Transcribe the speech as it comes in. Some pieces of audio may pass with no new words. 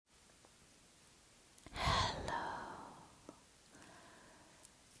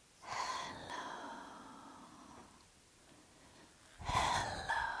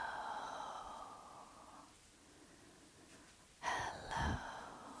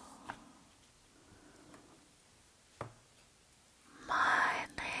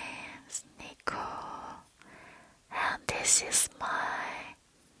This is my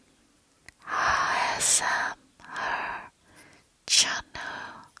ASMR channel.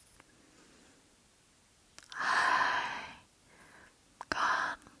 I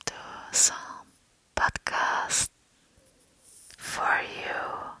can do some podcast for you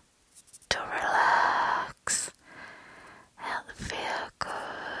to relax and feel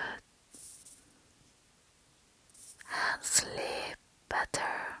good and sleep better.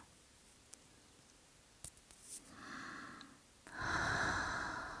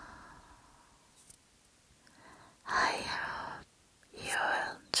 I hope you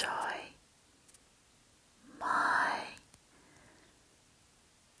enjoy my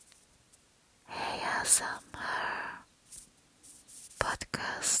ASMR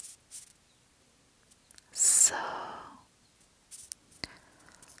podcast. So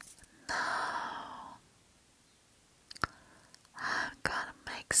now I'm gonna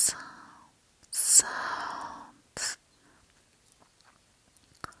make some sounds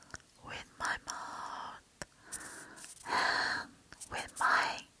with my mouth and with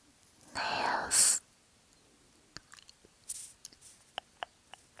my nails.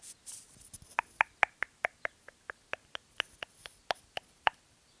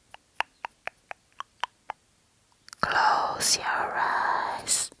 Close your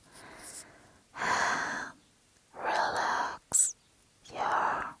eyes and relax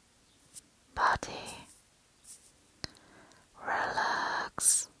your body.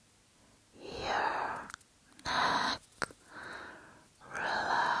 Relax your neck.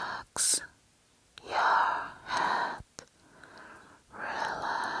 Relax your head.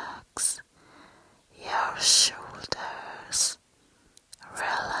 Relax your shoulders.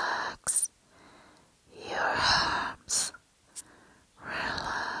 Relax your arms.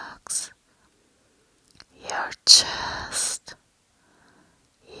 Relax your chest,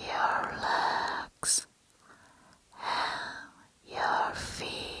 your legs, and your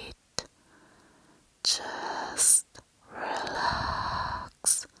feet. Just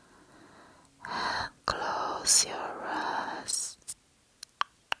relax and close your eyes.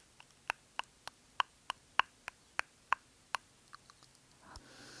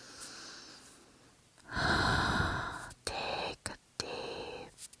 Take a deep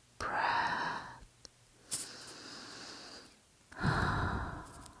breath.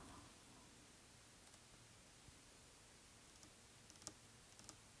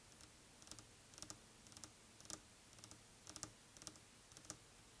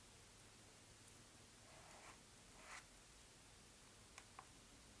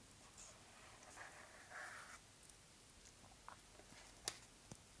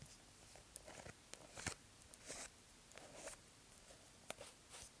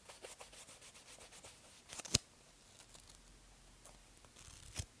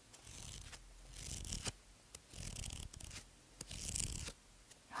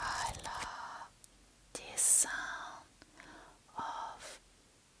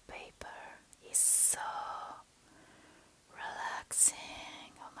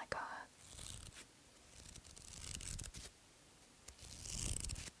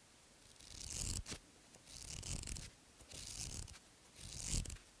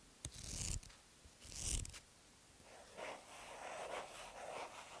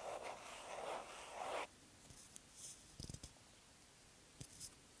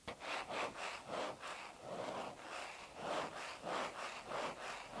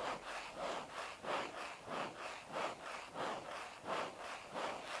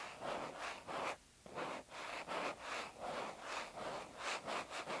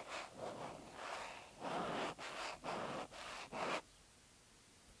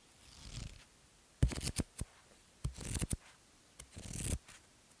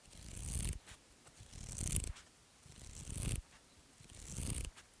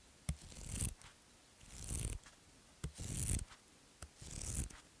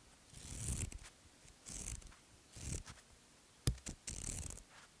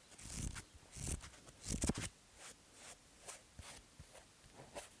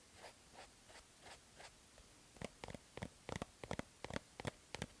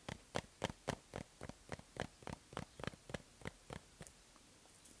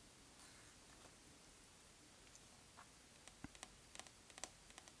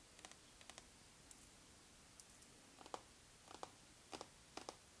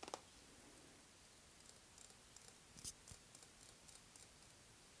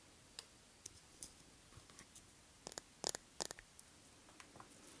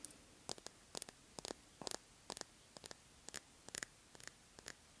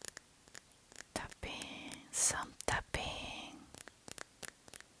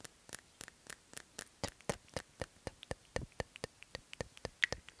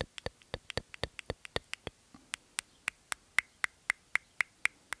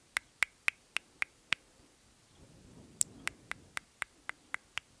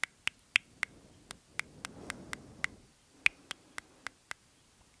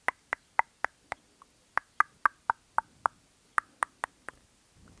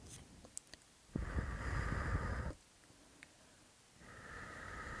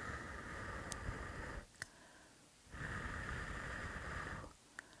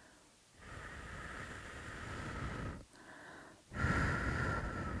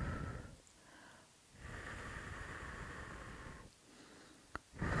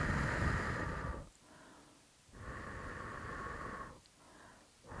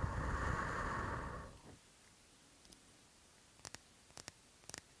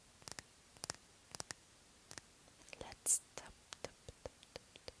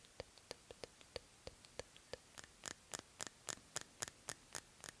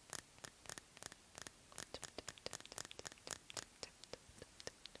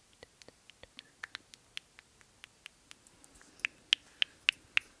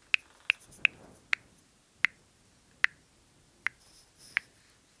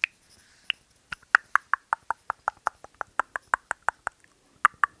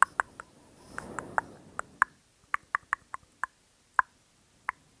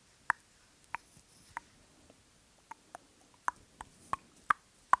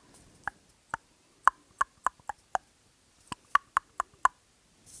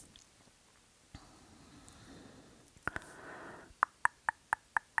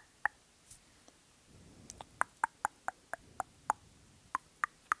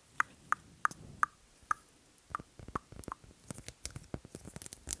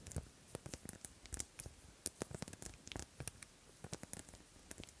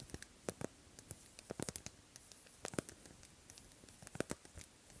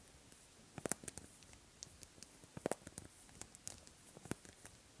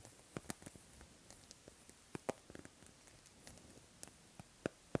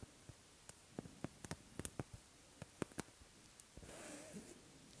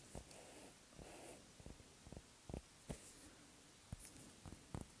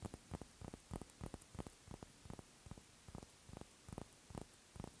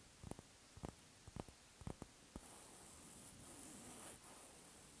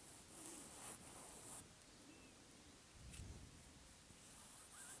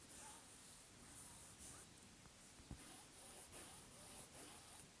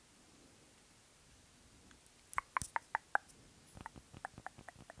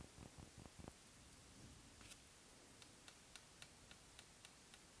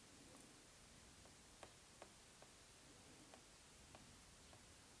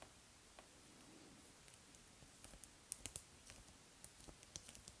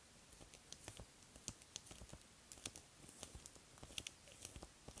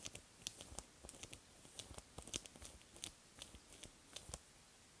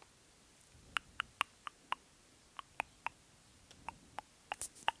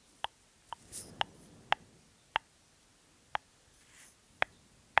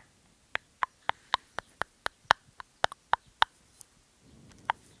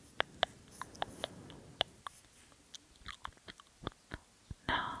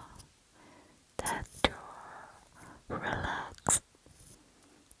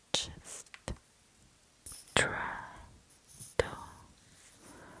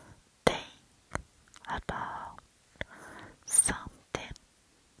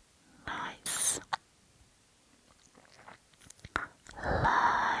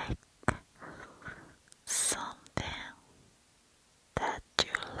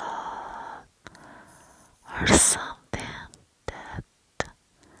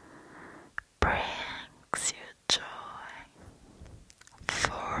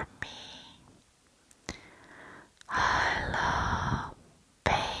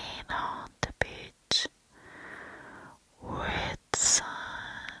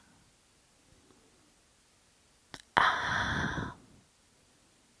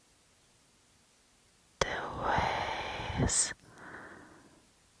 is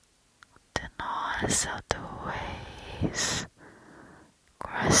the noise of the waves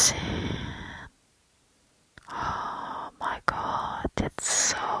crashing. Oh my God, it's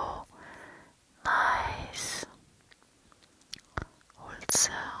so nice.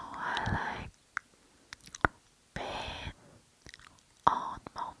 Also, I like being on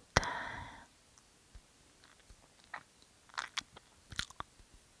mountain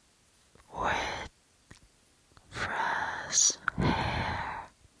with fresh air,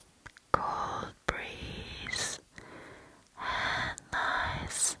 cold breeze, and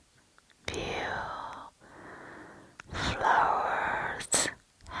nice view, flowers,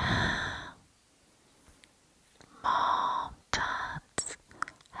 mountains,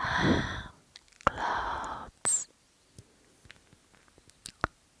 and clouds.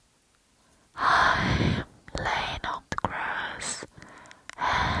 I'm laying on the grass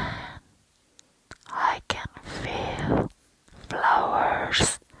and I can feel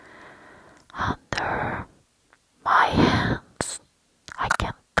flowers under my hands. I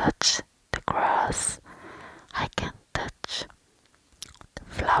can touch the grass. I can touch the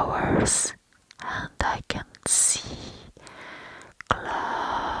flowers and I can see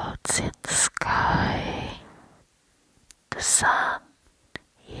clouds in the sky. The sun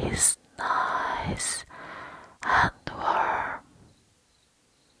is nice and warm.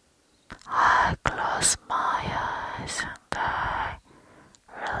 I close my eyes